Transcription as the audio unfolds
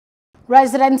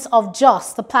Residents of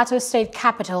Jos, the Plateau state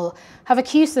capital, have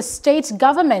accused the state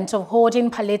government of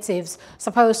hoarding palliatives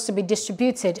supposed to be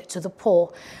distributed to the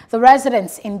poor. The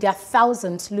residents in their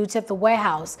thousands looted the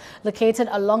warehouse located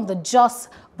along the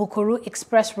Jos-Bukuru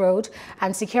Express Road,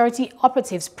 and security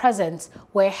operatives present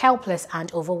were helpless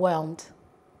and overwhelmed.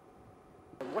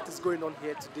 What is going on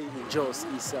here today in Jos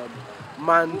is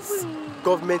man's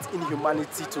government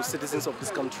inhumanity to citizens of this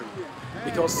country.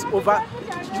 Because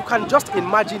you can just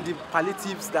imagine the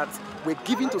palliatives that were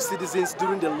given to citizens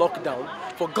during the lockdown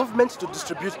for government to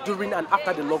distribute during and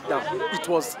after the lockdown. It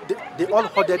was, they all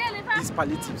hoarded these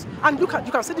palliatives. And you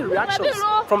can see the reactions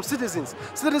from citizens.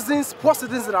 Poor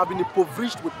citizens that have been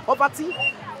impoverished with poverty,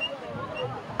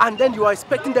 and then you are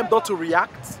expecting them not to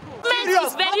react.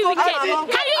 It's very wicked.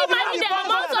 Can you imagine the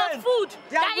amount of food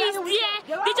that is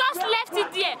there? They just left it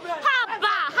there.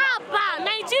 Haba,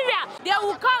 Nigeria. They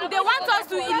will come, they want us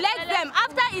to elect them.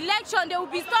 After election, they will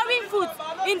be storing food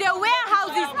in the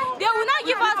warehouses. They will not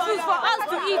give us food for us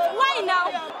to eat. Why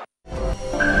now?